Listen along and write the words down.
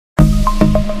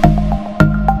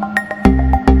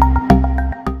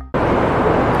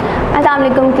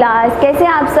Class, कैसे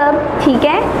हैं आप सब? ठीक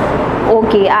है,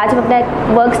 ओके। आज हम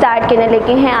अपना वर्क स्टार्ट करने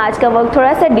लगे हैं। आज का वर्क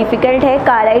थोड़ा सा डिफ़िकल्ट है,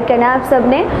 कार राइड करना है आप सब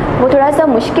ने, वो थोड़ा सा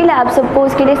मुश्किल है आप सबको।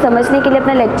 उसके लिए समझने के लिए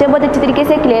अपना लेक्चर बहुत अच्छी तरीके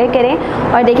से क्लियर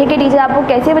करें और देखें कि टीचर आपको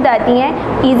कैसे बताती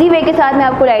हैं। ईजी वे के साथ मैं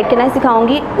आपको राइड करना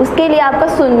सिखाऊंगी, उसके लिए आपका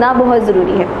सुनना बहुत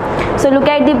ज़रूरी है। So look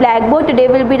at the black board, today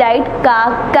will be right का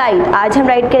काइट। आज हम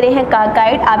राइट कर रहे हैं का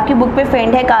काइट। आपकी बुक पे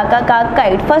फ्रेंड है का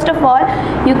kite. First of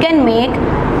all you can make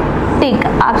टिक।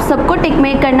 आप सबको टिक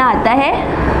मेक करना आता है,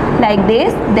 like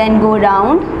this, then go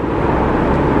down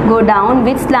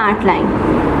with slant line।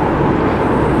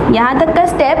 यहाँ तक का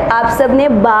स्टेप आप सब ने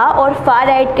बा और फा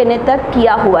राइट करने तक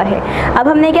किया हुआ है। अब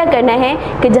हमने क्या करना है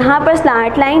कि जहाँ पर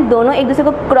स्लांट लाइन दोनों एक दूसरे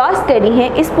को क्रॉस करनी है,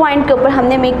 इस पॉइंट के ऊपर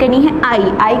हमने मेक करनी है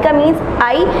आई। आई का मीन्स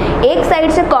आई एक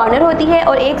साइड से कॉर्नर होती है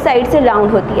और एक साइड से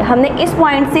राउंड होती है। हमने इस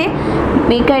पॉइंट से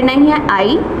मेक करना है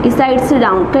आई, इस साइड से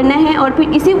राउंड करना है और फिर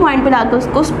इसी पॉइंट पर लाकर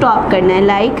उसको स्टॉप करना है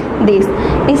लाइक दिस।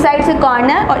 इस साइड से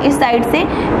कॉर्नर और इस साइड से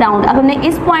राउंड। अब हमने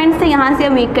इस पॉइंट से यहाँ से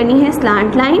मेक करनी है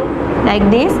slant line like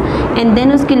this and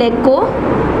then उसकी लेग को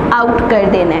आउट कर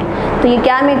देना है। तो ये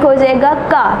क्या मेक हो जाएगा?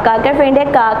 का फ्रेंड है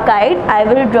का काइट। आई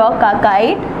विल ड्रॉ का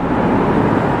काइट।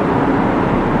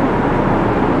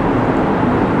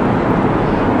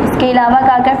 इसके अलावा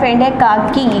का फ्रेंड है का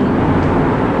की।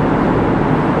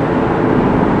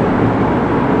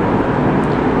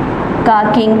 का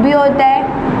किंग भी होता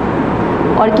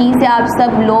है और की से आप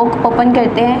सब लोग ओपन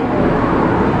करते हैं।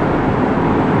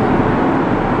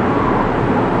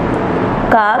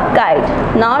 का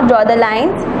kite. Now draw the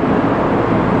lines.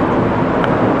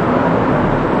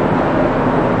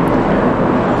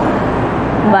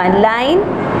 One line,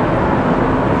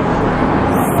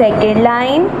 second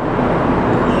line,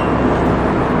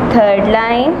 third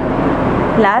line,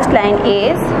 last line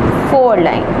is four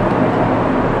line.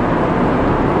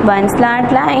 One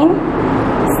slant line,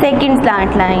 second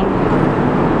slant line,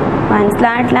 one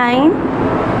slant line,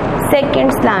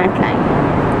 second slant line.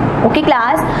 Okay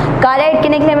class, का right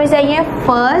करने के लिए हमें चाहिए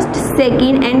first,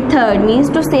 second and third.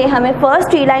 Means to से हमें first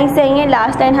three line चाहिए,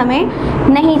 last line हमें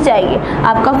नहीं चाहिए।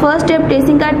 आपका फर्स्ट स्टेप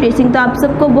ट्रेसिंग का, ट्रेसिंग तो आप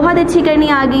सबको बहुत अच्छी करनी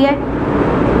आ गई है।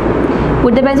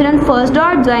 Put the pencil on first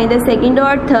dot, join the second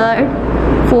dot, third,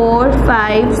 4,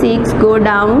 5, 6, go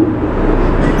down,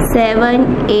 7,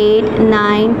 8,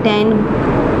 9, 10,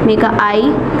 make a I,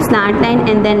 slant line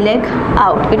and then leg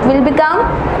out. It will become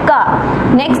का।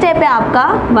 नेक्स्ट स्टेप है आपका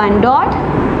 1 dot,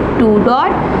 2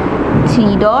 dot,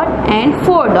 3 dot and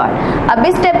 4 dot. अब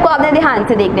इस step को आपने ध्यान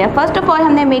से देखना है। फर्स्ट ऑफ ऑल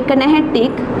हमने मेक करना है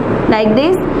टिक लाइक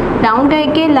दिस, डाउन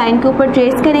करके लाइन के ऊपर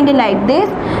ट्रेस करेंगे लाइक दिस।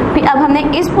 फिर अब हमने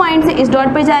इस पॉइंट से इस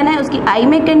डॉट पर जाना है, उसकी आई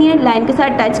मेक करनी है, लाइन के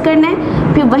साथ टच करना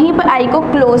है, फिर वहीं पर आई को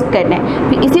क्लोज करना है।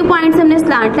 फिर इसी पॉइंट से हमने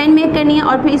स्लांट लाइन मेक करनी है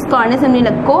और फिर इस कॉर्नर से हमने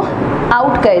लग को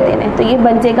आउट कर देना है। तो ये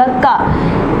बन जाएगा का।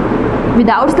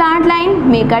 Without slant line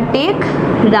make a tick,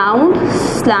 round,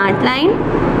 slant line,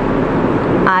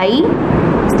 I,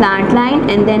 slant line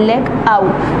and then leg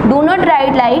out. Do not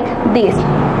write like this.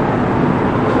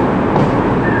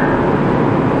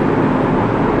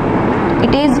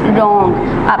 It is wrong.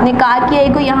 आपने का की आई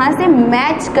को यहाँ से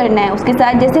मैच करना है उसके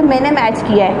साथ, जैसे मैंने मैच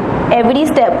किया है। Every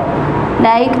step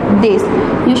like this.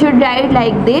 You should write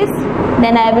like this.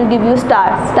 Then I will give you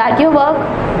start. Start your work.